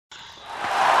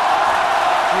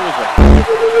was like,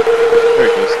 there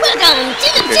it goes. Welcome to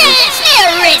the Giant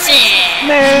Snail Racing!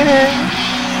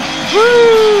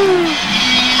 Woo!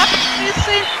 Happy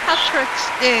St.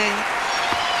 Patrick's Day!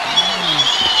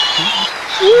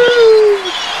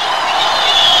 Woo!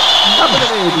 Top of the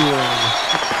radio!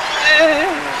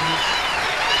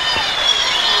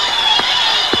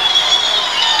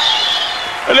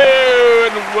 Hello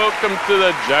and welcome to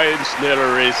the Giant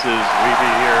Snail Races. We be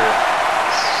here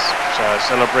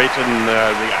celebrating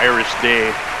the Irish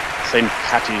Day, St.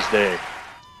 Patty's Day.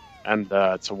 And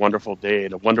it's a wonderful day,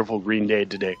 and a wonderful green day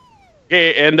today.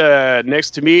 Okay, and next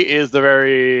to me is the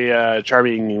very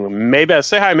charming Maybeth.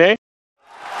 Say hi, May.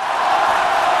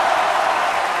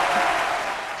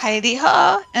 Heidi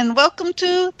Haw, and welcome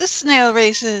to the Snail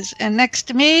Races. And next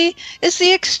to me is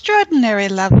the extraordinary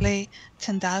lovely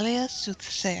Tindallia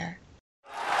Soothsayer.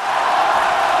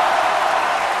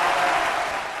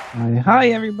 Hi,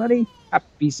 everybody.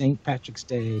 Happy St. Patrick's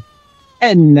Day.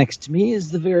 And next to me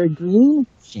is the very green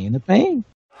Shayna Paine.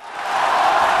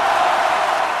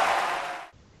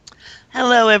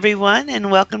 Hello, everyone,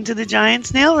 and welcome to the Giant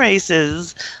Snail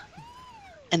Races.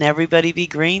 And everybody be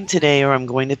green today, or I'm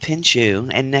going to pinch you.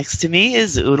 And next to me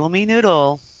is Oodlemi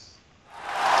Noodle.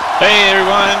 Hey,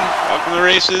 everyone. Welcome to the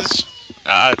races.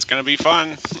 It's going to be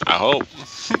fun, I hope.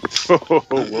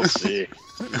 We'll see.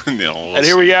 No, we'll and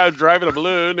here we have driving a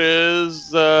balloon is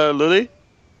lulee.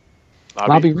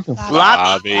 Lobbie.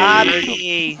 Lobbie.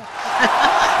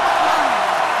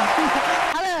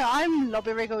 Hello, I'm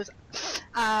Lobbie Riggles.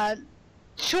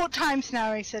 Short-time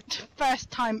snail racer,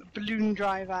 first-time balloon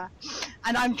driver.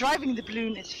 And I'm driving the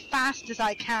balloon as fast as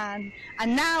I can.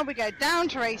 And now we go down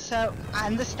to racer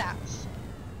and the stats.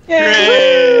 Very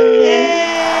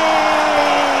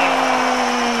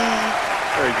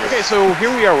good. Okay, so here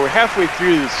we are. We're halfway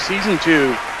through season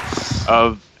 2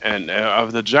 of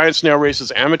the Giant Snail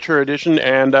Races Amateur Edition,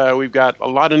 and we've got a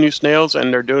lot of new snails,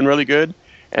 and they're doing really good.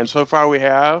 And so far, we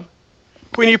have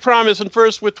Queeniepromise in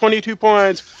first with 22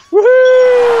 points. Woohoo!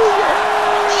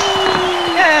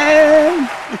 Yay!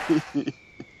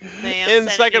 In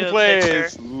second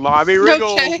place, Lobbie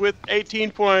Riggles with 18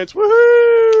 points. Woohoo!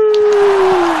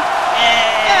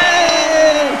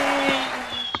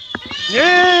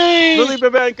 Yay! Lily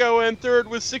Babenco in third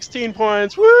with 16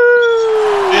 points. Woo!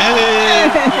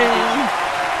 Yay!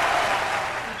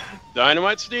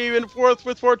 Dynamite Steve in fourth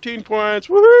with 14 points.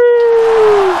 Woo!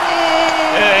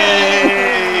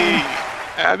 Yay!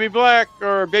 Abby Black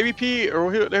or Babypea or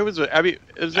who was it? Abby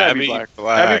Black.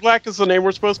 Abby Black is the name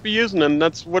we're supposed to be using, and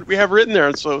that's what we have written there.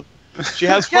 And so she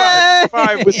has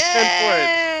five with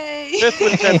 10 points. Fifth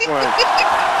with 10 points.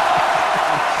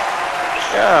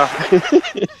 Yeah.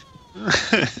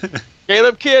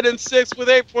 Caleb Kidd in 6th with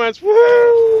 8 points. Woo!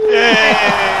 Yay!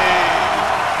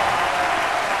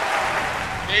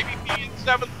 Babypea in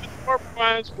 7th with 4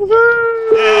 points. Woo!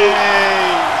 Yay!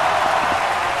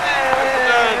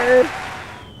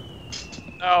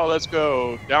 Now let's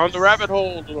go down the rabbit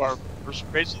hole to our first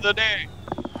race of the day. Yep.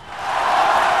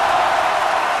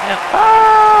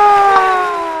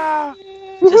 Ah!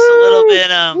 Just a little bit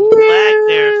lag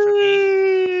there for me.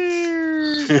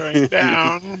 going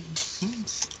down.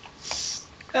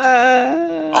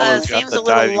 It seems a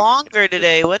little longer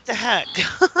today. What the heck?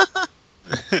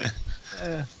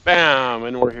 Bam,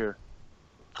 and we're here.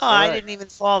 Oh, I didn't even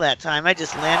fall that time. I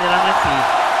just landed on my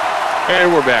feet.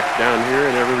 And we're back down here,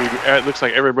 and it looks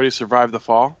like everybody survived the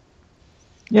fall.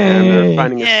 Yay! And they're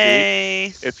finding a Yay!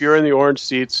 seat. If you're in the orange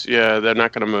seats, yeah, they're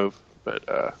not going to move.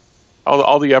 But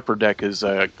all the upper deck is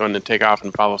going to take off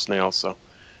and follow snails. So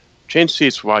change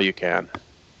seats while you can.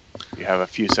 You have a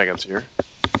few seconds here.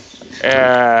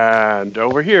 And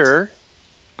over here,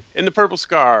 in the purple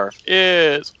scarf,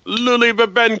 is Lily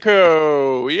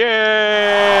Babenco. Yay!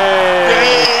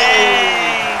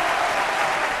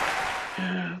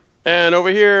 And over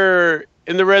here,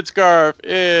 in the red scarf,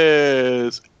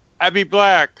 is Abby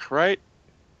Black, right?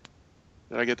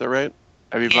 Did I get that right?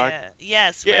 Abby Black?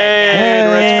 Yes. Yay! Yay!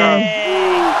 The red scarf.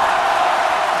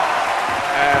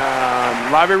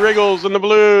 And Lobbie Riggles in the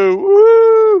blue.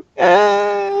 Woo!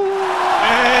 And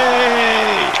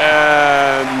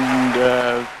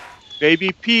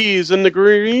Babypea's in the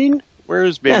green. Where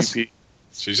is Babypea?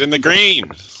 She's in the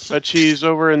green. But she's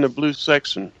over in the blue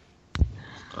section.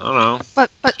 I don't know.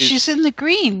 But she's in the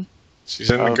green.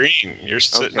 She's in the green. You're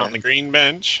sitting on the green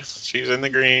bench. She's in the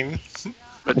green.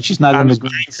 But she's not in the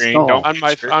green stall.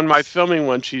 On my filming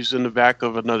one, she's in the back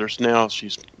of another snail.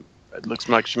 It looks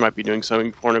like she might be doing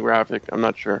something pornographic. I'm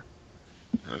not sure.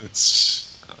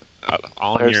 It's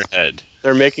all in your head.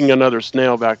 They're making another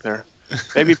snail back there.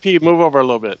 Babypea, move over a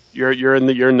little bit. You're in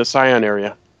the cyan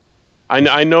area.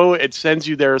 I know it sends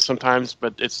you there sometimes,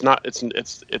 but it's not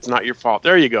not your fault.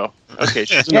 There you go. Okay,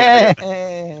 she's in the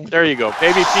green. There you go.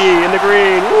 Babypea in the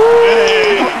green.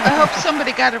 Woo! I hope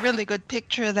somebody got a really good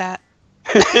picture of that.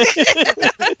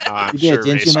 I'm You sure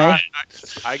did, didn't you, May?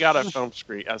 I got a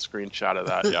screenshot of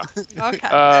that. Yeah. Okay.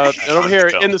 And over here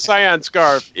in the cyan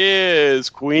scarf is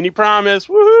Queeniepromise.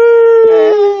 Woohoo!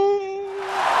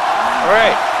 All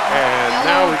right, and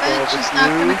now we go over Bench is to. not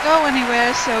going to go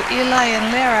anywhere, so Eli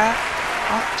and Lara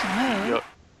ought to move.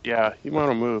 Yeah, you want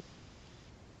to move.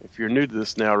 If you're new to the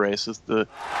snail races, the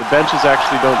benches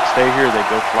actually don't stay here. They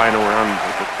go flying around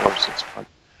the course. It's fun.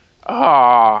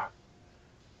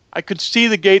 I could see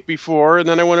the gate before, and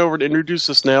then I went over to introduce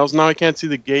the snails. Now I can't see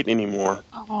the gate anymore.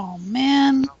 Oh,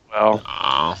 man. Well,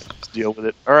 let's deal with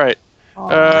it. All right.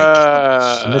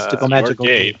 Mystical magical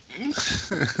gate.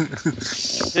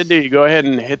 Cindy, go ahead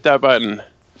and hit that button.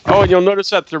 Oh, and you'll notice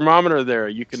that thermometer there.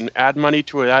 You can add money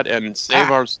to that and save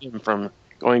our sim from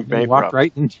going You bankrupt. walked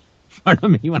right in front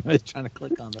of me when I was trying to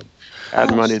click on it.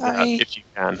 Add Oh, money to that sorry. if you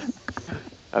can.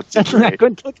 That's I great.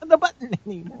 couldn't click on the button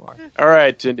anymore. All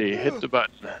right, Cindy, hit the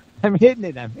button. I'm hitting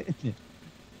it.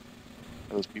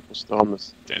 Those people still on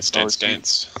this Dance.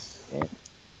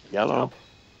 yellow.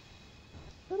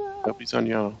 Hope he's on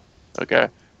yellow. Okay,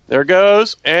 there it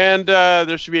goes. And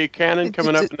there should be a cannon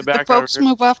coming up in the Did back. the folks over here.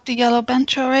 move off the yellow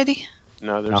bench already?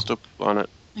 No, there's No. still people on it.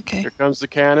 Okay. Here comes the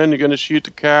cannon. You're going to shoot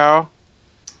the cow.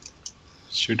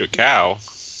 Shoot a cow.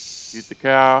 Shoot the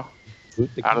cow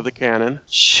out of the cannon.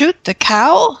 Shoot the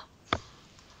cow?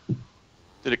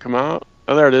 Did it come out?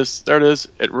 Oh, there it is. There it is.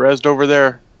 It rezzed over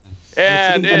there.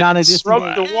 And sitting banana it just broke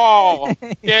in the wall.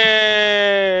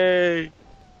 Yay!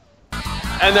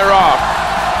 And they're off.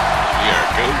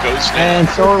 Go snail. And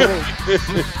so are we.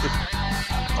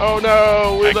 Oh no,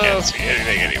 I Willow. can't see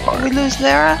anything anymore. We lose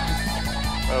Lara?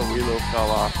 Oh, Willow fell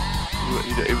off.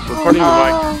 It was Oh, according to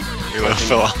my. Willow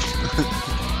fell off.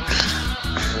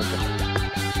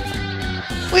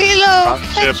 Willow,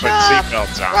 Should catch put up!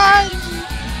 seatbelts on. Run!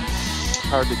 It's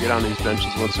hard to get on these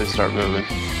benches once they start moving.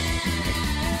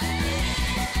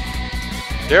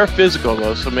 They're physical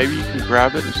though, so maybe you can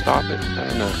grab it and stop it. I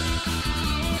don't know.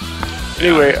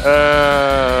 Anyway, let's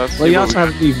Well, see you what also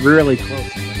have to be really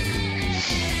close.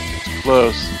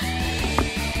 close.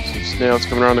 Some snails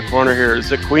coming around the corner here.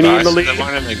 Is it Queenie in the lead? The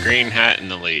one in the green hat in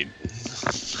the lead.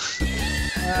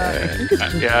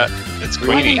 Yeah, It's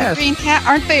Wearing Queenie. Yes. green hat?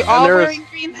 Aren't they all they're- wearing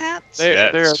green hats?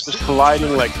 they're Yes. just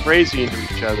colliding like crazy into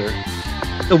each other.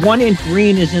 The one in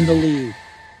green is in the lead.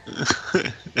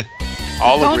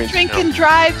 All the Don't green drink snails. and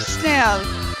drive, snail.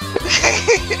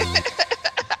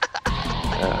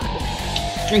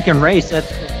 Drink and race.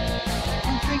 That's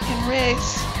Don't drink and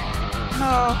race.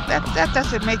 No, that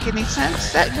doesn't make any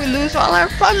sense. That we lose all our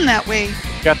fun that way.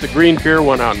 Got the green beer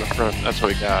one out in the front. That's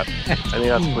what we got. I think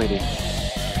that's Queenie.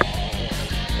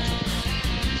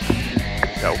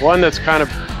 Got one that's kind of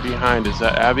behind. Is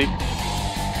that Abby?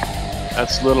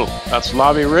 That's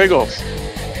Lobbie Riggles.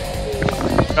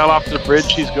 Fell off the bridge.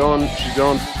 She's going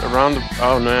around the.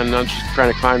 Oh man, now she's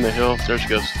trying to climb the hill. There she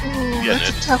goes. Ooh, Getting that's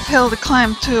it. a tough hill to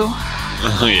climb too.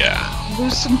 Oh yeah.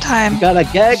 Lose some time. got a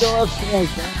gaggle of snails.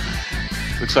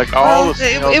 Looks like all Well, the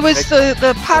snails it was take-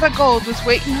 the pot of gold was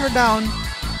weighting her down.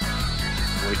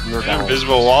 waiting her An down.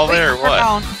 invisible wall there or Weighting her what?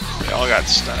 down. They all got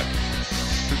stuck.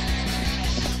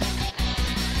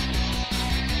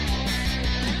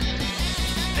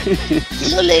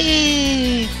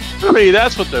 Lily! Lily,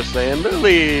 that's what they're saying.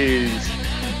 Lilies.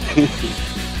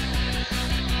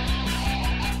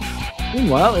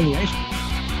 Meanwhile, in the ice cream.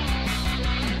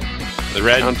 The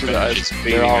red Down to the bench ice. is They're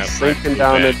beating all up sinking red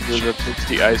down bench. into the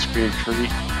pixie ice cream tree.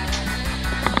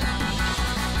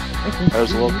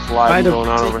 There's a little slide going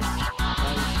on over.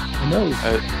 I know.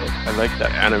 I like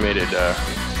that animated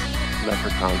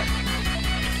leprechaun.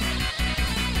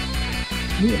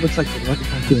 To me, it looks like the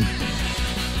leprechaun doing.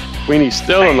 Queenie's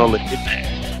still in the lead.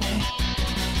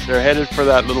 They're headed for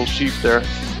that little sheep there.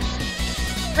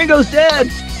 Ringo's dead.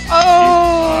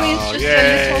 Oh, he's just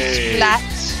yay. a little splat.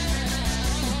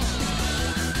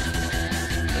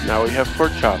 And now we have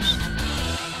pork chops.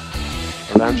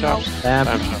 Or lamb chops? Lamb.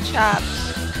 Lamb chops. Chops.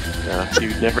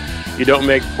 Yeah, you don't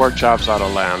make pork chops out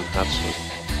of lamb. That's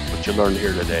what you learned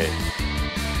here today.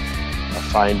 A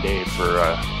fine day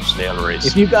for snail race.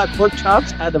 If you got pork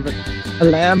chops out of a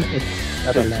lamb, it's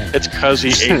not a lamb. It's 'cause he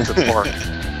ate the pork.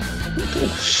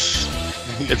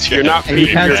 You're not And you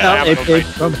feeding can't your tell lamb if the they right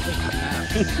from.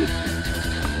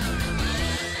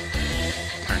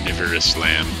 Carnivorous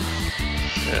lamb.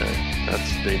 Yeah,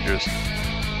 that's a dangerous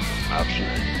option.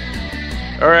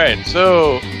 Alright,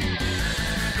 so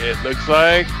it looks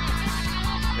like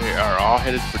They are all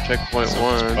headed for checkpoint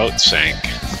Someone's 1. boat sank.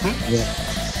 Yeah.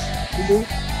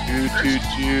 2, 2,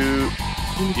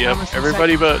 2. Yep,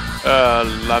 everybody but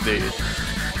Lobbie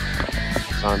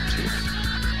is on 2.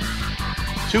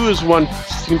 2 is one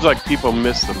seems like people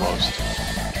miss the most.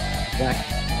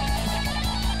 Exactly.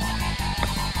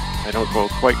 They don't go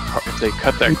quite. If they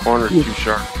cut that corner too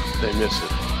sharp, they miss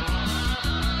it.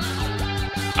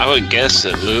 I would guess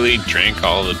that Lulee drank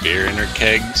all the beer in her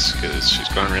kegs because she's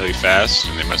going really fast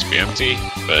and they must be empty.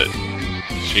 But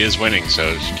she is winning,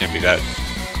 so she can't be that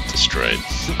destroyed.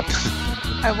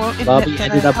 I won't admit Lobbie that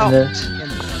ended I up in helped.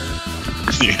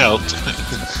 the. You helped.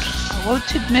 I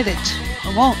won't admit it.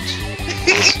 I won't.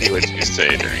 We'll see what you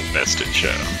say during Best in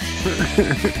Show.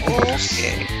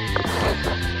 Okay.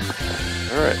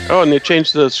 All right. Oh, and they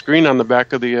changed the screen on the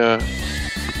back of the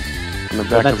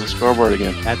scoreboard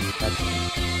again. That's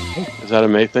Is that a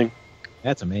May thing?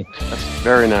 That's amazing. That's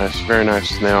very nice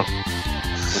snail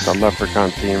with the leprechaun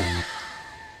theme.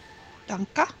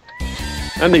 Danke.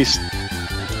 And these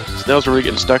snails are really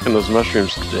getting stuck in those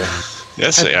mushrooms today.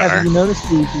 Yes, they are. Have you noticed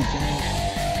the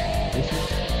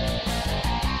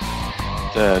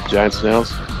The giant snails.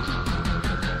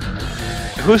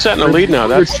 Who's that in the lead now?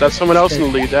 That's someone else in the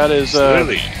lead. That is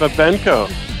Lulee. Babenco.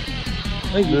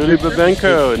 Lulee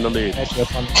Babenco in the lead. Catch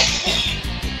up on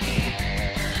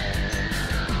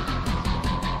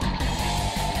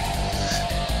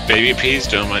Babypea's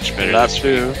doing much better Lap this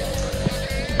 2. week.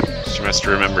 She must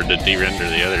have remembered to de-render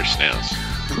the other snails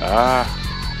Ah.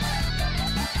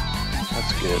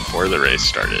 That's good. before the race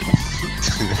started.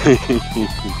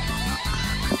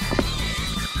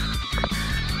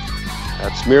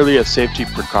 That's merely a safety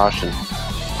precaution.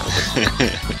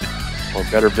 Or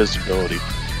better visibility.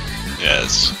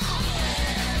 Yes.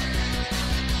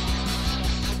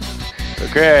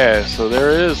 Okay, so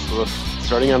there it is.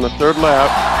 Starting on the 3rd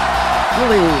lap.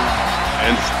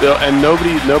 And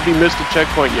nobody missed a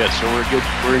checkpoint yet, so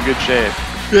we're in good shape.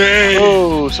 Yay!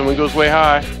 Oh, someone goes way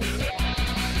high.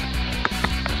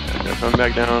 And they're coming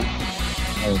back down.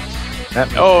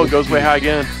 Oh, it goes way high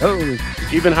again. Oh,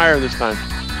 Even higher this time.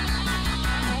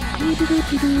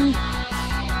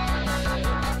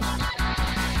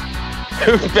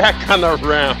 Back on the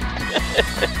ramp.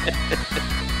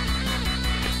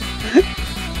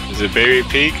 Is it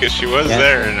Babypea? Because she was Yeah.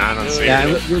 there and I don't see yeah,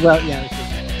 her. you're well, yeah.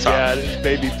 Yeah, this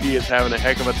Babypea is having a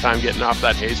heck of a time getting off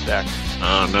that haystack.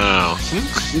 Oh no.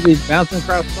 He's bouncing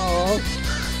across the ball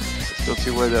Let's go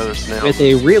see where the other snails. with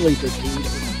a really good lead.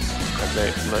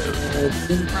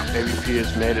 Babypea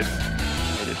has made it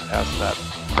past that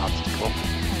obstacle.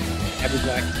 Heavy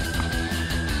black.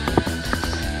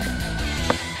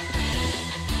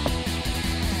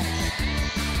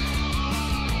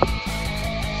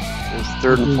 There's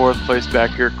 3rd and 4th place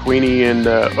back here. Queenie and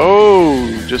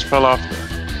just fell off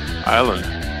the island.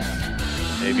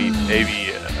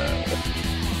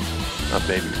 Not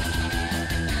baby.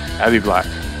 Abby Black.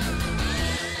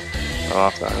 Fell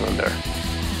off the island there.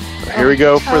 But here we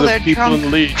go for the they're people in the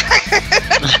drunk. lead.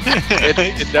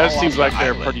 It does seem like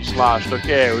they're pretty sloshed.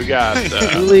 Okay, we got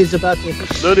Lulee's about to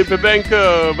Lulee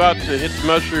Babenco about to hit the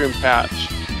mushroom patch.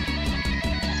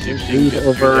 See if she can lead get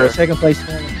over through there. second place.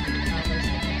 Corner.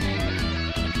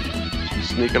 She's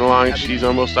sneaking along. She's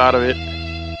almost out of it.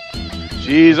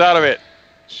 She's out of it.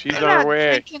 She's They're on her not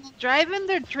way. drinking and driving.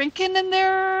 They're drinking and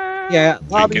they're Yeah,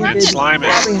 Lobbie Drinking and did- sliming.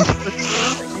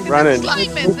 Running.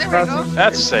 Sliming. There we go.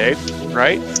 That's safe,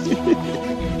 right?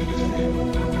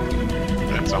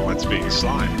 That's on what's being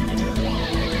slimed. At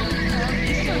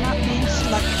least they're not being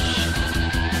sluggish.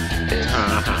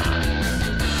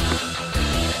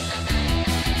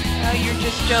 Oh, you're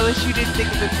just jealous you didn't think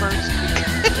of it first.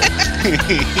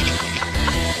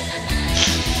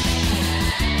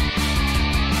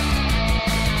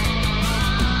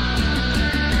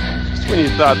 Just when you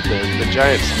thought the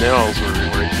giant snails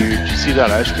were huge, you see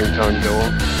that ice cream cone go,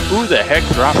 who the heck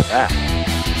dropped that?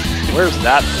 Where's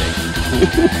that thing?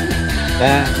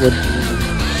 That would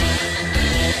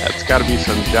That's got to be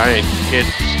some giant kid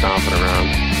stomping around.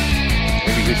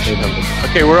 Maybe we should have.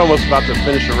 Okay, we're almost about to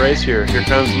finish the race here. Here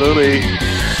comes Lulee.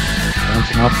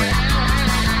 bouncing off there.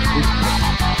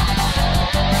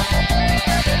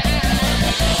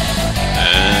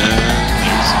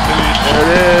 There's the finish. There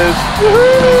it is.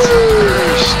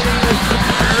 First.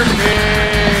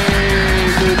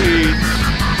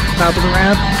 Top of the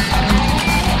ramp.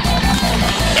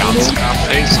 Bouncing off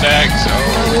haystacks.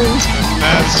 Oh,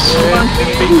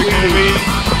 that's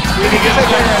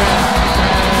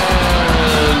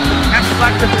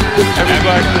Happy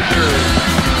Black Picture.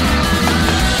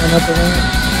 And up the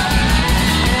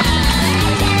ramp.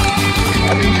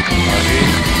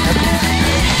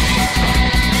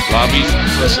 Lobbie,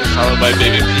 closely followed by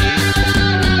Babypea.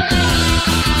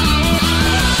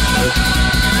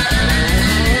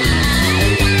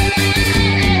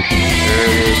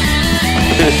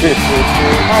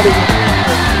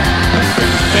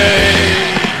 Hey!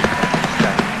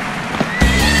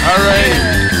 All right.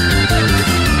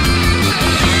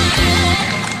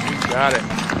 You got it.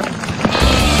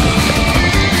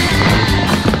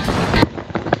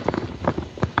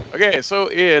 Okay, so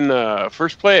in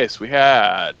first place we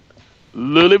had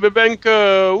lulee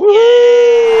babenco. Woo!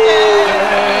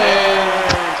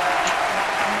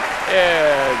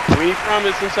 And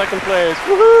Queeniepromise in second place.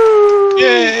 Woohoo!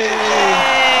 Yay!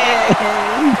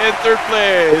 In third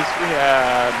place we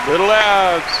had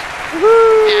LittleAbs.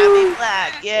 Abby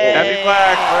Black, yay! Abby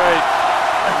Black, right?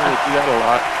 I'm gonna do that a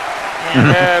lot.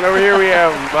 Yeah. And over here we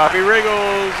have Lobbie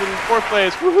Riggles in fourth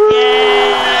place. Woohoo!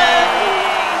 Yay!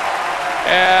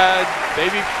 And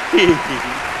Babypea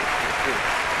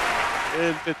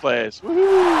in fifth place.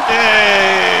 Woohoo!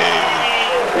 Yay!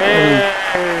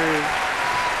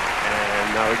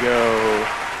 And now we go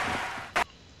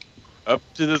up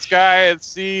to the sky and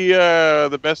see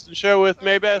the Best in Show with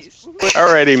May Best.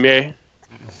 Alrighty, May.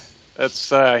 Let's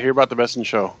hear about the Best in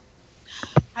Show.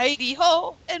 Heidi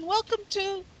ho, and welcome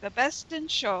to the Best in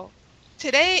Show.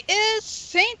 Today is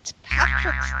St.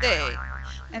 Patrick's Day,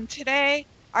 and today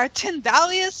our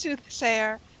Tindallia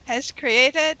Soothsayer has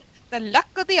created the luck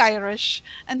of the Irish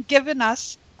and given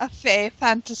us a fey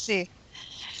fantasy.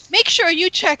 Make sure you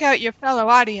check out your fellow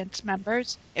audience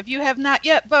members. If you have not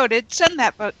yet voted, send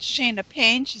that vote to Shayna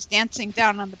Paine. She's dancing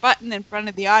down on the button in front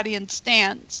of the audience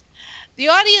stands. The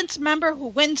audience member who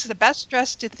wins the best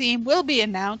dress to theme will be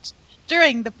announced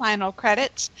during the final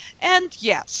credits. And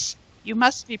yes, you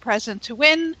must be present to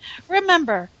win.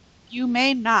 Remember, you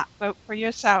may not vote for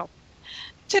yourself.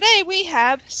 Today we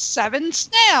have 7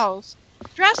 snails,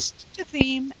 dressed to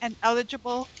theme and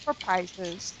eligible for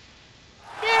prizes.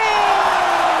 Yay!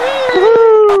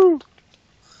 Woo!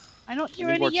 I don't hear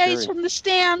Need any more yays cheering. from the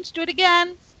stands. Do it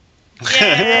again.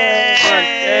 Yay!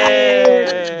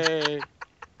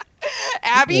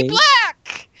 Abby Yay.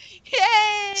 Black!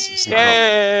 Yay!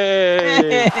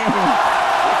 Yay!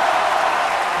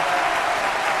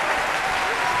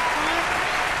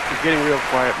 It's getting real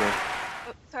quiet, man.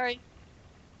 Oh, sorry.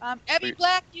 Abby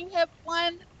Black, you have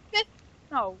won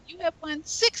you have won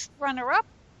 6th runner-up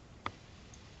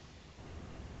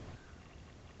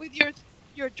with your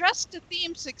dress to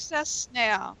theme success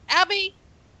snail. Abby,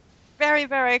 very,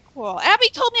 very cool. Abby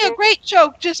told me a great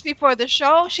joke just before the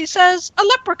show. She says, a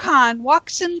leprechaun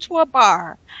walks into a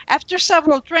bar. After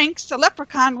several drinks, the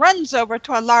leprechaun runs over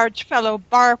to a large fellow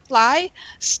barfly,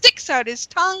 sticks out his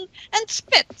tongue, and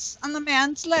spits on the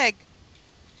man's leg.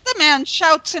 The man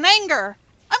shouts in anger,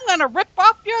 I'm going to rip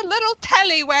off your little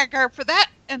tallywagger for that.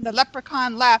 And the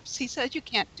leprechaun laughs. He says, you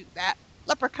can't do that.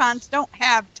 Leprechauns don't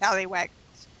have tallywaggers.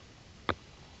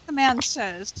 The man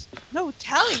says, no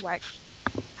tallywagger.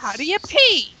 How do you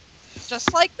pee?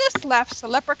 Just like this, laughs the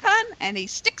leprechaun, and he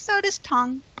sticks out his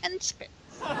tongue and spits.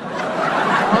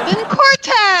 Alden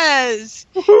Cortes!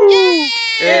 Yay!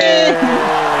 Yay!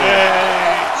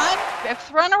 On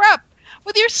 5th runner-up,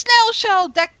 with your snail shell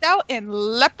decked out in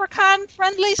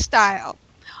leprechaun-friendly style.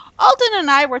 Alden and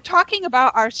I were talking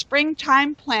about our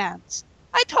springtime plans.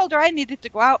 I told her I needed to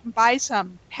go out and buy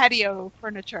some patio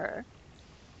furniture.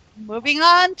 Moving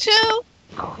on to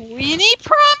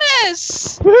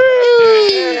Queeniepromise!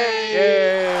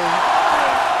 Yay!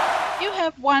 You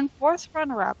have won 4th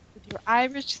runner-up with your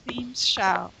Irish themed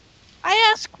shell. I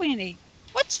asked Queenie,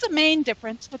 what's the main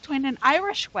difference between an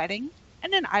Irish wedding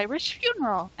and an Irish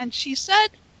funeral? And she said,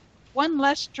 one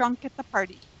less drunk at the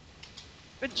party.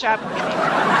 Good job,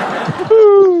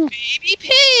 Queenie.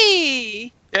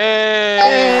 Babypea!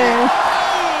 Yay!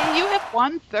 You have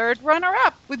won 3rd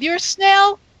runner-up with your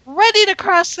snail ready to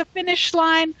cross the finish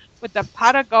line with the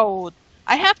pot of gold.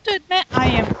 I have to admit, I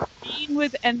am green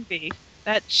with envy.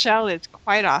 That shell is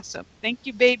quite awesome. Thank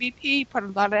you, Babypea. Put a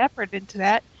lot of effort into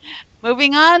that.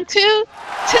 Moving on to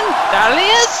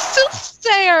Tindallia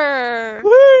Soothsayer.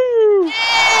 Woo!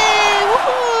 Yay!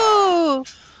 Woohoo!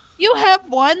 You have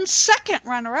won 2nd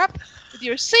runner-up with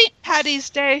your St.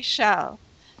 Paddy's Day shell.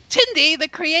 Tindy, the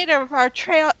creator of our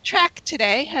track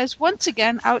today, has once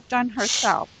again outdone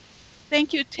herself.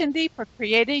 Thank you, Tindy, for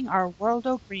creating our World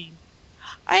o' Green.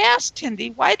 I asked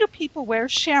Tindy, why do people wear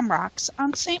shamrocks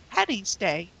on St. Paddy's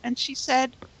Day? And she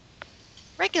said,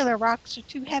 regular rocks are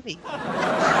too heavy.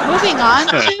 Moving on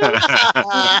to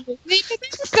lulee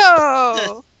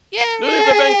babenco. Yay! lulee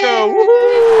babenco!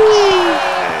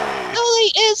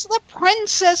 Lulee is the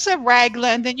princess of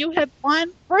Ragland, and you have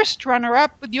won 1st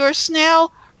runner-up with your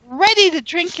snail ready to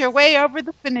drink your way over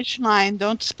the finish line.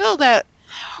 Don't spill that.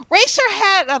 Racer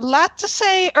had a lot to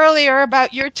say earlier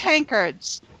about your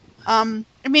tankards.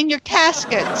 Your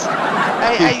caskets.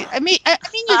 I mean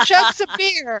your jugs of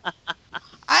beer.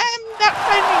 I'm not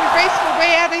planning to race my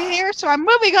way out of here, so I'm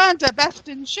moving on to Best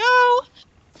in Show.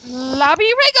 Lobbie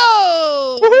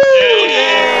Riggles!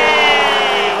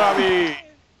 Yay, Lobbie!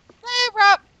 Hey,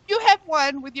 Rob, you have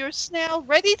won with your snail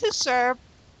ready to serve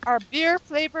our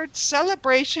beer-flavored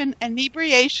celebration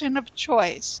inebriation of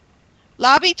choice.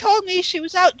 Lobbie told me she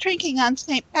was out drinking on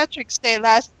St. Patrick's Day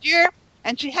last year,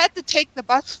 and she had to take the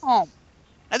bus home.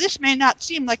 Now, this may not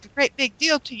seem like a great big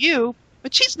deal to you,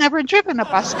 but she's never driven a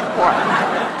bus before.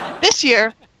 This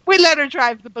year, we let her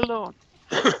drive the balloon.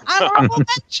 Honorable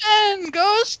mention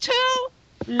goes to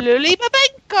lulee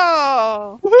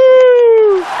babenco.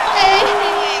 Woo!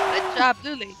 Hey, good job,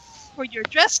 Lulee, for your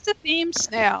dress-to-theme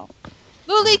snail.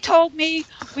 Lulee told me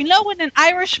we know when an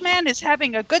Irishman is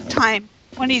having a good time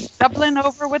when he's doubling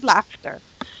over with laughter.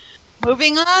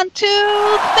 Moving on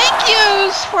to thank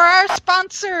yous for our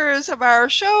sponsors of our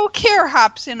show,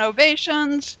 Hops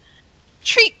Innovations,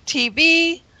 Treat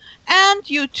TV, and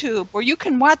YouTube, where you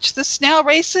can watch the snail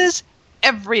races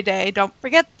every day. Don't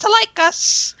forget to like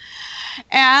us.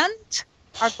 And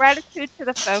our gratitude to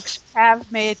the folks who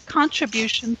have made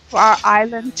contributions to our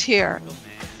island tier.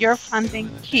 Your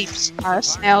funding keeps our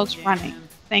snails running.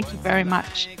 Thank you very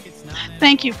much.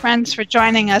 Thank you, friends, for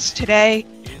joining us today.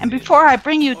 And before I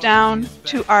bring you down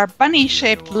to our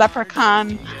bunny-shaped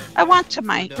leprechaun, I want to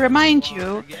remind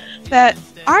you that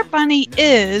our bunny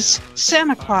is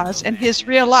Santa Claus in his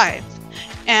real life.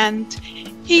 And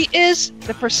he is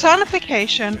the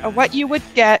personification of what you would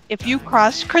get if you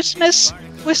crossed Christmas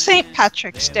with St.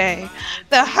 Patrick's Day.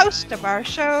 The host of our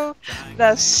show,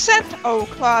 the Santa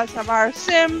Claus of our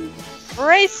sim,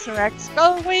 RacerX,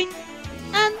 Gullwing,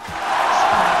 and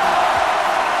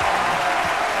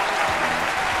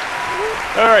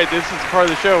All right, this is the part of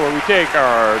the show where we take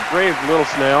our brave little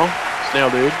snail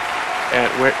dude, and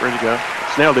where'd he go?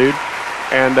 Snail dude,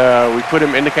 and we put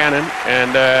him in the cannon.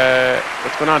 And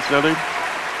what's going on, snail dude?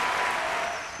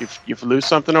 You've lose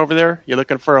something over there? You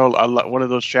looking for one of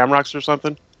those shamrocks or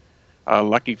something? A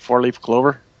lucky four-leaf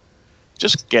clover?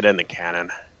 Just get in the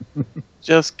cannon.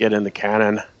 Just get in the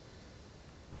cannon.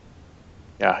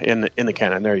 Yeah, in the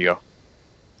cannon. There you go.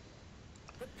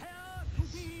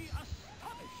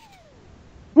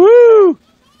 Woo!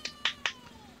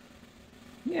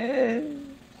 Yeah.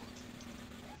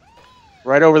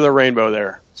 Right over the rainbow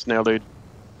there, snail dude.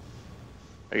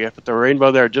 I got to put the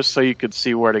rainbow there just so you could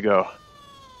see where to go.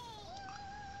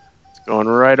 It's going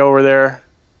right over there.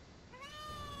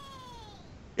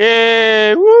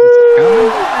 Yay!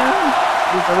 Woo!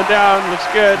 Coming down. Looks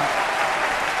good.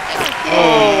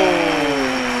 Oh.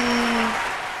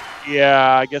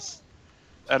 Yeah, I guess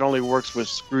that only works with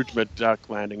Scrooge McDuck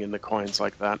landing in the coins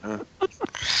like that, huh?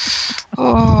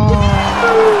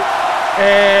 oh.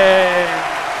 Hey!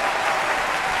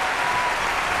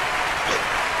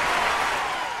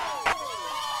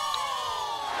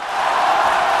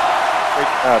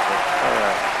 Great job. All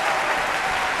right.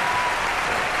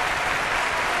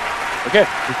 Okay,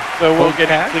 so we'll get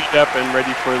cleaned up and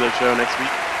ready for the show next week.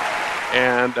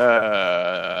 And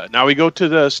now we go to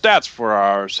the stats for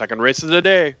our second race of the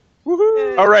day.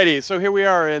 Woohoo! Alrighty, so here we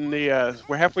are in the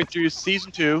we're halfway through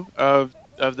season 2 of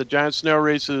the Giant Snail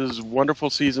Race's wonderful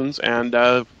seasons, and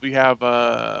we have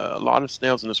a lot of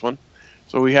snails in this one.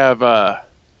 So we have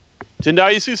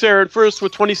Tindallia Soothsayer in first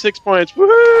with 26 points.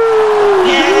 Woohoo!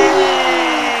 Yay!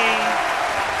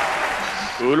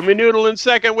 Oodlemi Noodle in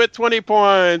second with 20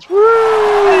 points. Woo!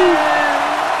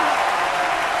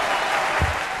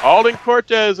 Alden,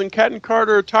 Cortes, and Cat and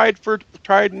Carter tied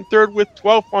in third with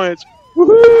 12 points.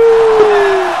 Woohoo!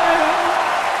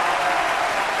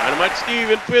 Dynamite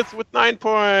Steve in fifth with 9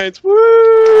 points.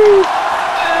 Woo!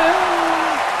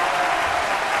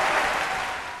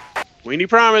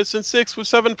 Queeniepromise in sixth with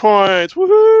 7 points.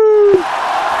 Woohoo!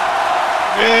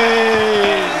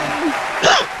 Yay!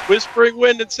 Whispering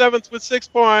Wind in seventh with 6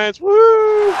 points.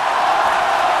 Woo!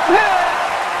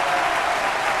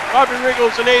 Bobby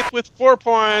Riggles in 8th with 4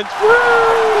 points. Woo!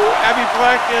 Abby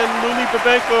Black and lulee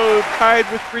babenco tied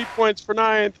with 3 points for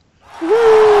 9th. Woo!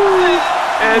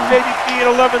 And Babypea in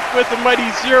 11th with a mighty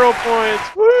 0 points.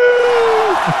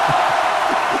 Woo!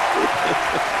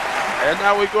 And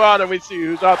now we go out and we see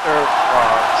who's out there for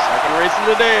our second race of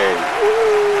the day.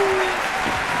 Woo!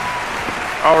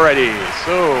 Alrighty,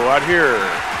 so out here.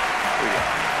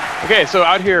 Okay, so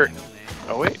out here.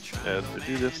 Oh wait, to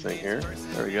do this thing here.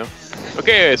 There we go.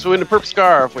 Okay, so in the purple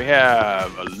scarf we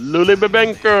have a lulee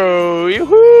babenco.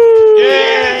 Yoo-hoo!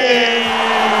 Yay!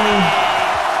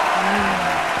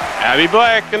 Abby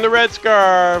Black in the red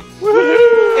scarf. Woohoo!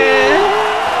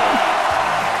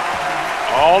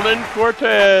 Alden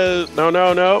Cortes.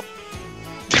 No.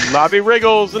 Lobbie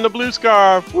Riggles in the blue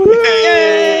scarf.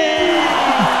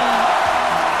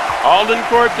 Alden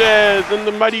Cortes in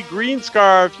the mighty green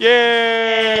scarf.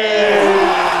 Yay!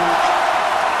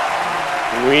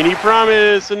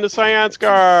 Queeniepromise in the cyan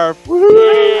scarf.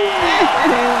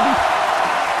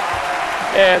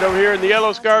 And over here in the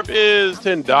yellow scarf is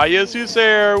Tindallia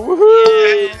Soothsayer.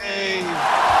 Woohoo!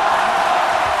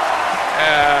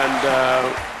 And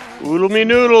Oodlemi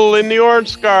Noodle in the orange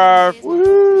scarf.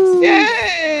 Woohoo!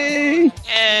 Yay!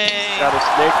 Got a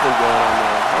snake one going on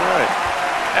there. All right.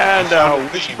 And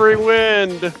Whispering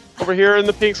Wind over here in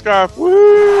the pink scarf.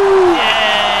 Woo!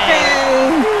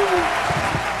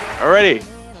 Alrighty.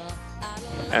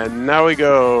 And now we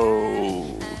go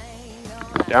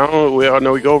down.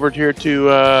 We go over here to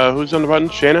who's on the button?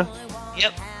 Shayna?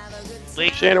 Yep.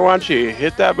 Wait. Shayna, why don't you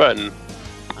hit that button?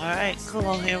 Alright,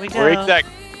 cool. Here we go. Break that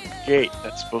gate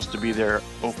that's supposed to be there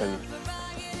open.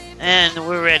 And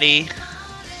we're ready.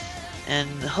 And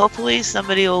hopefully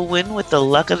somebody will win with the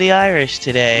luck of the Irish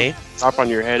today. Drop on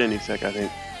your head any sec, I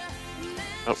think.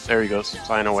 Oh, there he goes,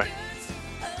 flying away.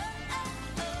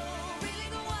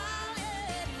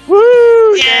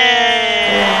 Woo! Yay!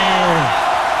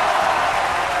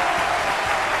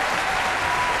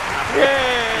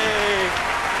 Yay!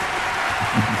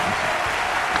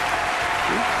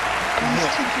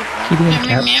 Keeping in Meow,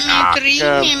 cap. meow, meow, 3,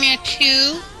 Yeah. meow, meow,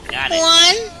 2, Got it.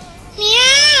 1,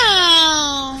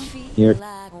 meow. Here.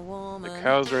 The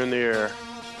cows are in the air.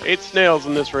 8 snails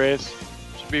in this race.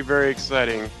 Should be very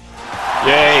exciting.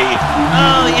 Yay!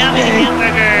 Oh, yummy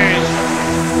hamburgers!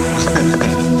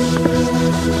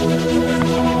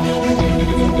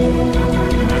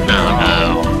 No,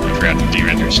 I forgot to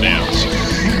de-render snails.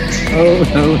 Oh,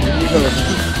 no. Here we go.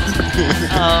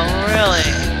 Oh, really?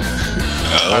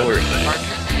 Oh, really?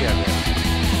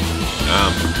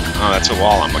 Oh, that's a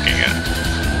wall I'm looking at.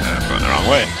 I'm going the wrong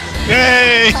way.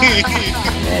 Yay!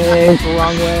 Hey, the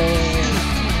wrong way.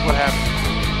 What happened?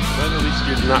 Well, at least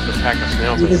you're not in a pack of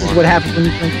snails This is anymore. what happens when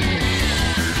you drink.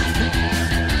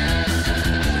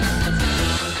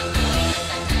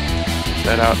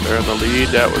 That out there in the lead,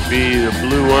 that would be the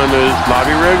blue one is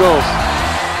Lobbie Riggles.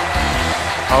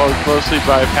 Followed closely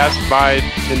passed by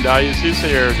Tindallia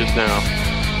Soothsayer just now.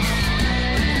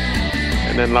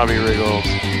 And then Lobbie Riggles.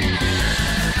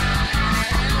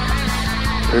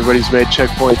 Everybody's made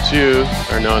checkpoint 2.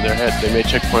 Or no, they made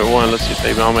checkpoint 1. Let's see if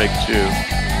they all make 2.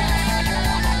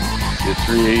 Get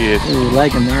 3. It's Ooh,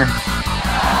 leg in there.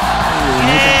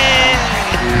 Yay!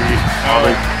 3.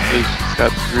 Alden has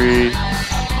got 3.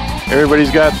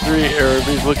 Everybody's got 3.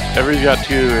 Everybody's got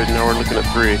 2, and now we're looking at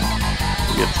 3.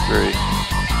 Who gets 3?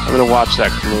 I'm gonna watch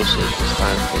that closely this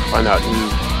time. We'll find out who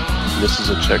misses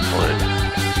a checkpoint.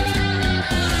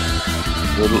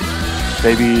 Little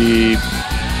baby.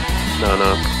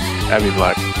 No, Abby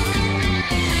Black.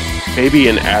 Baby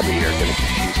and Abby are gonna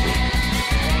confuse me.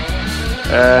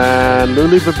 And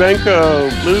lulee babenco.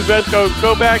 Babenco,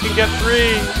 go back and get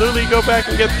 3. Lulee, go back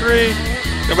and get 3.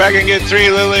 Go back and get 3,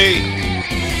 Lily!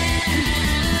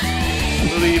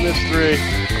 Lulee, you missed 3.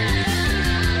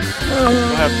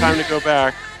 We'll have time to go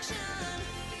back.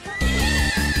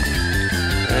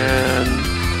 And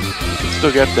you can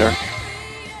still get there.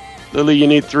 Lulee, you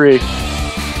need 3.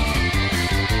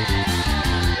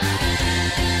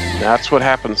 That's what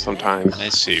happens sometimes. I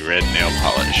see red nail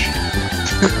polish.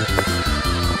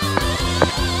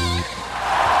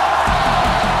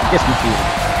 Guess me too.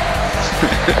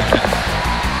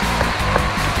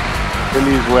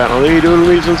 Wendy's wet on the lead.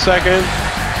 Oodlemi's in second.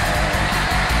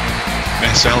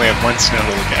 Nice, I only have 1 snail to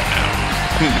look at now.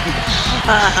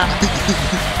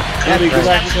 Abby, go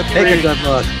back and get 3. Take a good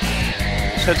look.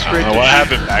 Just head I straight don't to know what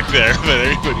happened back there, but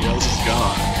everybody else is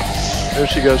gone. There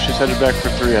she goes. She's headed back for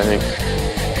 3, I think.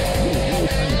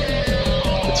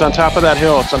 It's on top of that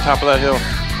hill. It's on top of that hill.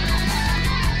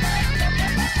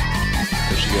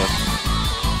 There she goes.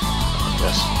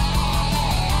 Yes.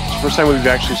 It's the first time we've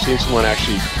actually seen someone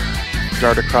actually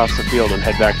dart across the field and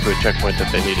head back to a checkpoint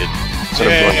that they needed instead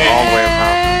of going all the way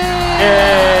around.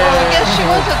 Yay! Well, I guess she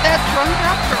wasn't that drunk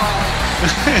after all.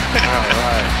 All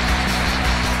right.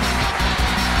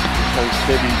 Because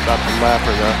maybe about to laugh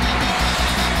her though.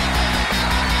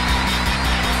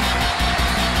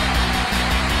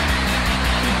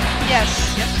 Yes,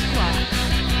 you are.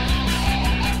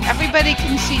 Everybody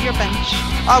can see your bench.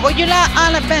 Oh, well, you're not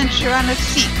on a bench, you're on a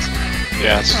seat.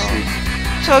 Yeah, it's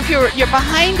So if your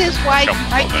behind is white, you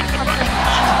might be covering.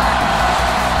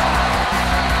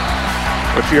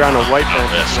 If you're on a white bench,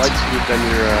 list. white seat, then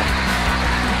you're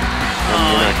Oh,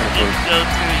 not you gonna didn't go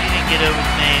through. You get over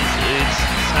the maze, Oods.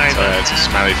 Sorry Sorry, about it's a that.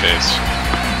 smiley face.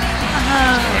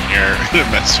 When you're gonna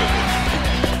mess with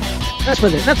it. That's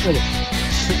with it. That's with it.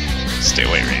 Stay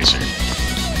away, Racer.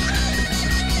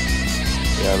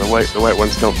 Yeah, the white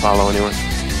ones don't follow anyone.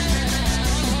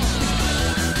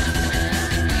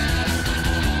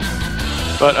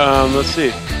 But let's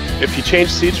see. If you change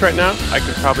seats right now, I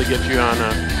could probably get you on.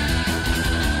 I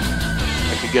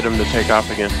could get him to take off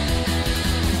again.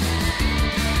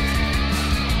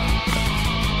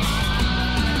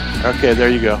 Okay, there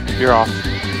you go. You're off.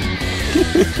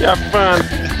 Have fun.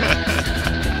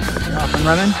 Off and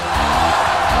running.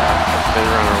 Stay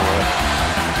running away.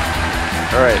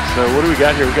 Alright, so what do we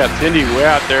got here? We got Tindy way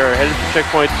out there, headed for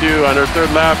checkpoint 2 on her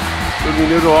third lap.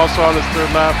 Noodle also on his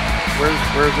third lap. Where's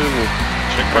Oodlemi?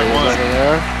 Checkpoint 1. Over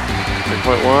there.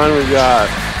 Checkpoint 1, we got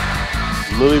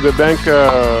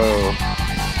babenco.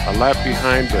 A lap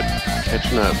behind, but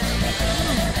catching up.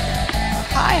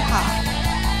 Hi.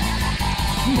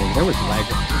 Oh, there was lag.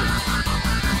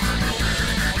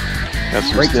 Got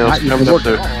some Right, snails not even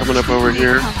coming up over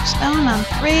here. Comes down on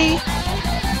 3.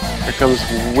 Here comes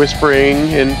Whispering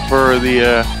in for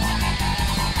the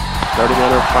starting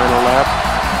on her final lap.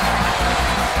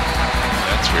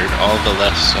 That's weird. All the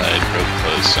left side road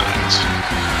closed signs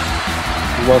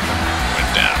You're welcome.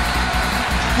 went down.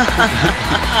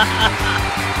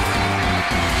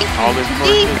 All this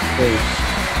horses. Wait,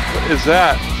 What is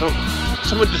that?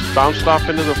 Someone just bounced off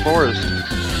into the forest.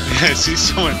 I see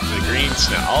someone, the green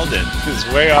snail, Alden, is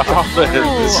way off. Alden.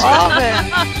 Alden.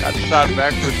 Got shot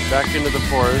back into the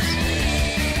forest.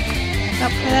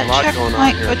 Up for A that lot going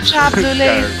on checkpoint. here. Good job, Got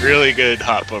Lulee. a really good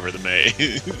hop over the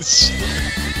maze.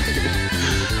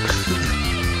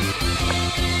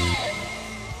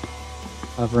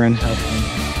 hovering, hovering.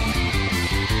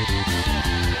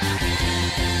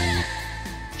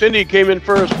 Cindy came in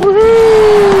first. Woohoo!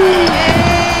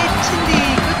 Yay, Tindy.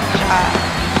 Good job.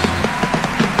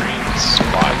 Green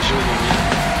splotch.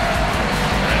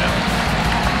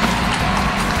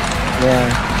 Yeah.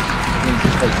 I mean,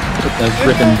 just like put the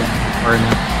ribbon down far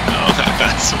enough. No,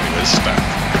 that's what was stuck.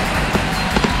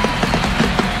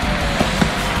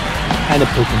 Kind of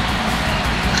poking.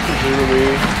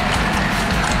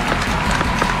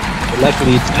 But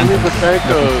luckily, it's Cindy empty.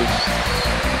 Babenco's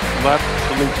lap,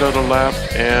 something to the lap,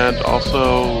 and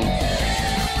also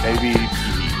Babypea.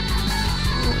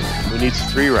 Who needs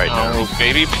 3 right now? No,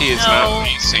 Babypea is No. not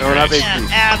racing. No, not right? Babypea.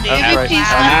 Abby. That's right.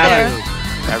 Babypea's not there.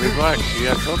 Abby Black, she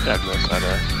had told that mess out of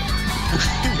her.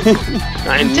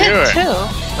 I knew Did it. too.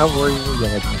 Don't worry, we'll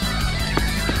get it.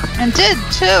 And did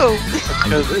too.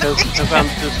 Because I'm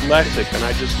dyslexic and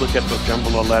I just look at the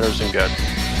jumble of letters and go,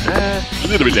 A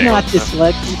little bit Not there.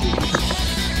 dyslexic.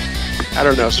 I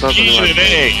don't know, something P and like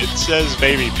A. It says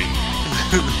Babypea.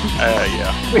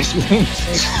 yeah.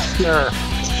 Sure.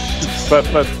 But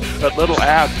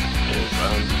LittleAbs is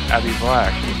Abby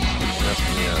Black. That's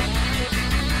me up.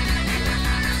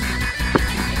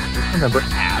 Remember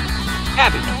Abby.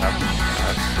 Abby.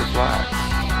 That's the Black.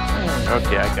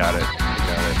 Okay, I got it.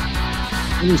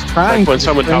 He was trying Like when to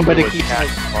someone told me but it what keeps cat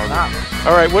on was.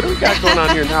 All right, what do we got going on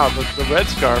here now? The red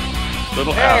scarf,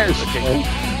 LittleAbs. Okay,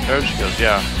 there she goes.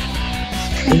 Yeah.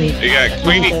 You got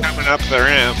Queenie coming up the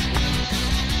ramp.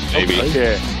 Maybe.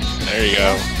 Okay. There you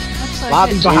go. Looks like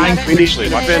Lobbie it's behind got it. Queenie, Actually,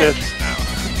 lock look in it. now.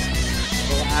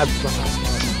 Abs behind us.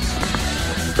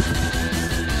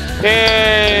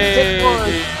 Hey!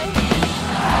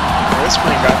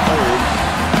 Whispering got third.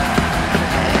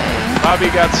 Bobby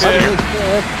got Suddenly second.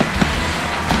 fifth.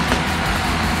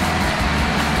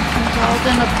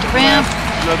 Alden up the ramp.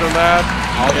 Another lap.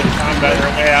 Alden found better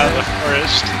way out of the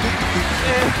forest.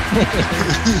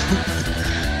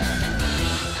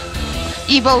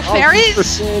 Evo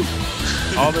fairies.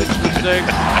 All this mistake.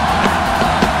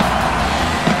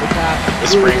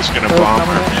 Whispering's gonna bomb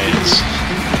our maze.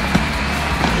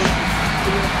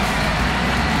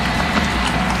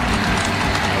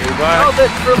 We're back.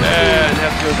 And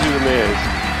have to go through the maze.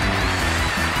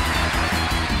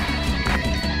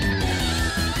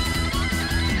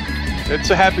 It's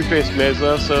a happy face maze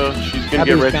though, so she's gonna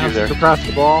get right through there. Across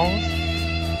the balls.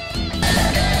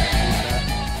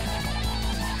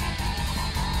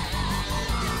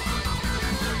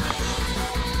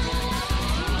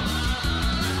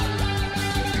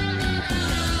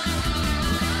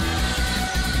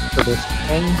 For this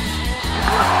thing.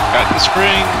 Got the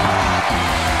spring.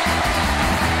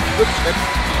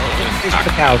 Here's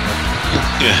the cow.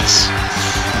 Yes.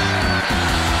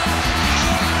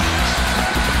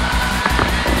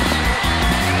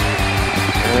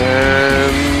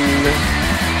 And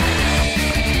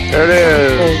there it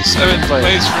is. 7th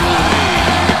place for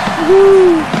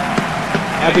Lulee.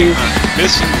 Abby.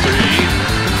 Missing 3.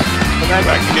 Go back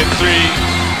and get 3.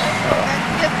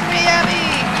 Get 3, Abby.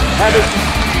 Abby.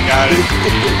 Got it. 4.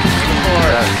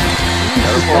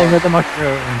 Playing with the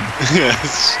mushroom.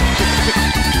 Yes.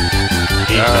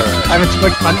 Having too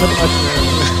much fun with the mushroom.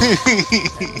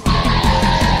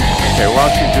 Okay, while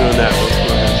she's doing that, let's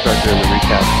go ahead and start doing the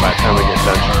recap. By the time we get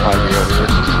done, she'll probably be over here.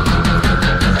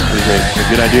 Is that a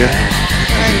good idea?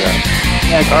 Yeah,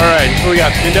 Alright, so we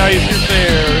got Tindallia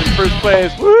Soothsayer in first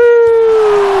place. Woo!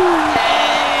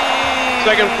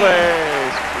 Second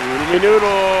place, Oodlemi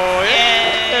Noodle.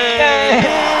 Yay!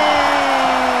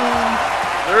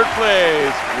 Third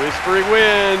place, Whispering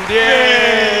Wind.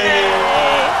 Yay!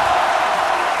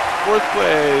 Fourth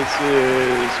place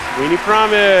is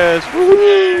Queeniepromise.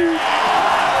 Woo!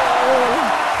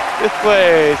 Fifth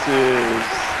place is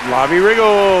Lobbie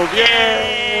Riggles.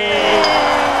 Yay!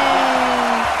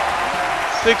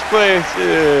 Sixth place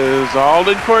is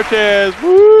Alden Cortes.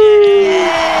 Woo!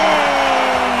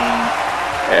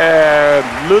 And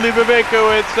lulee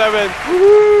babenco at 7th.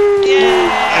 Woo! This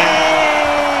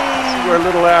is where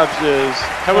LittleAbs is.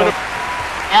 Coming up,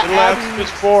 LittleAbs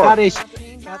missed 4.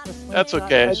 That's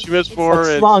okay. She missed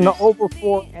 4. It's long over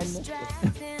 4 and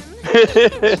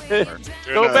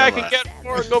Go back and get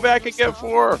 4. Go back and get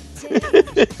 4.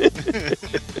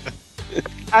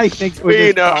 I think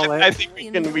I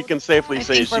think we can safely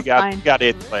say she got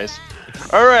 8th place.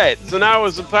 All right, so now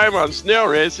is the time on snail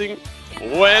racing when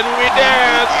we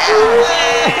dance.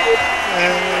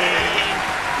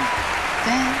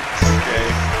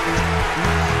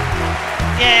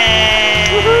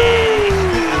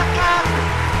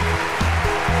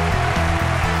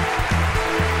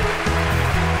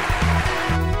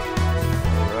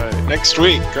 All right. Next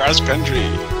week, cross country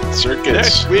circuits.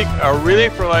 Next week, a Relay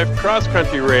for Life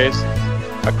cross-country race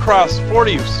across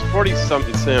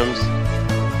 40-something sims.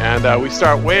 And we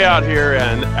start way out here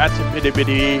and at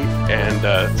Babypea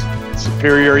and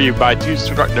Superior. You buy there's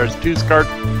 2 start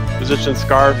position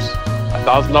scarves,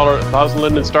 $1,000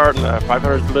 linden start and a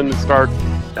 $500 linden start.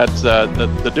 That's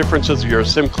the difference is you're a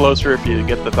sim closer if you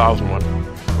get the 1,000 one.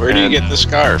 Where do you get the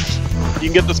scarf? You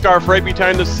can get the scarf right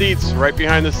behind the seats,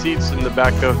 in the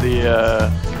back of the.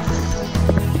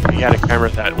 We had a camera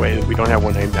that way. We don't have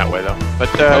one aimed that way though. But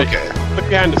okay. Look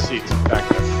behind the seats back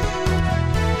there.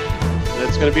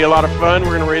 It's going to be a lot of fun.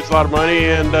 We're going to raise a lot of money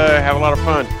and have a lot of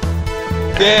fun.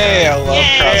 Yay! I love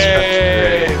cross country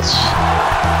race.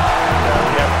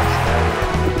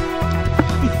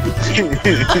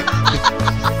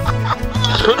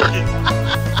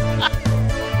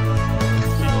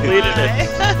 Completed it.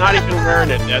 Not even wearing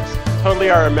it. That's totally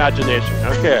our imagination.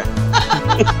 Okay.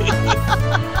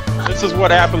 This is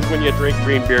what happens when you drink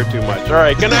green beer too much. All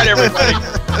right. Good night, everybody.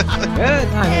 Good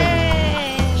night.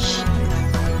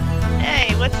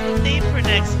 Hey, what's the theme for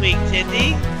next week,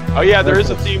 Tindy? Oh yeah, there is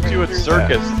a theme too. It's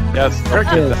circus. Yes,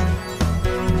 Circus.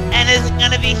 And is it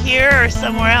going to be here or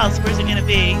somewhere else? Where's it going to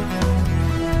be?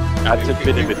 That's a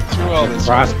bit. Through all this.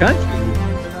 Cross country.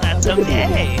 That's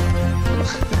okay.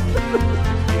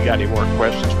 You got any more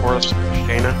questions for us,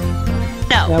 Shayna?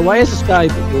 No. Now, why is the sky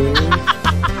blue?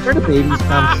 Where do babies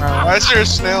come from? Why is there a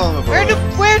snail on the boat?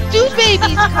 Where do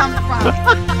babies come from?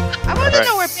 I want to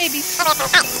know where babies come from.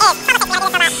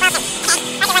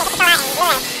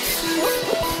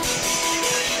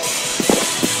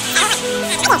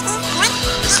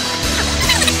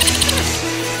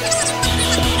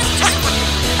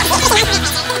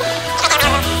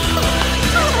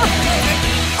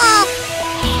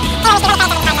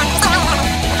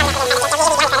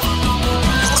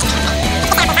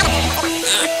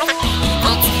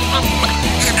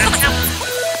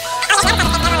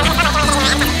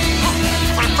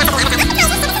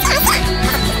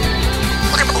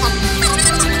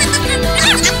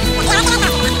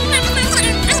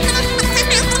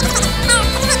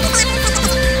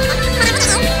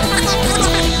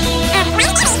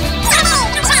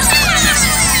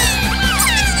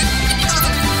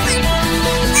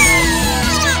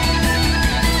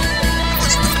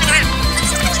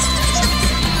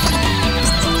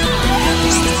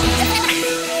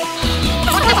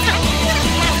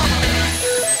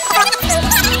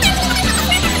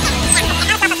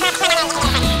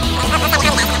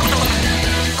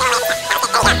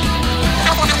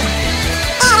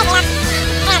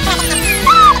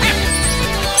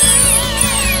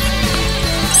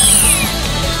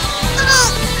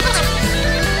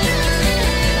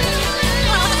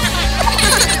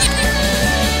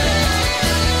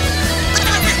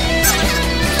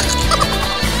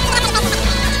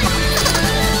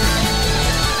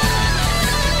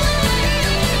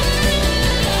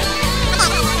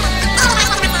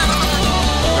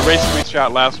 Race we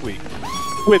shot last week.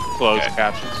 With closed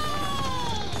captions.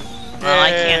 Well, I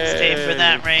can't stay for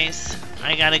that race.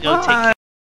 I gotta go take care.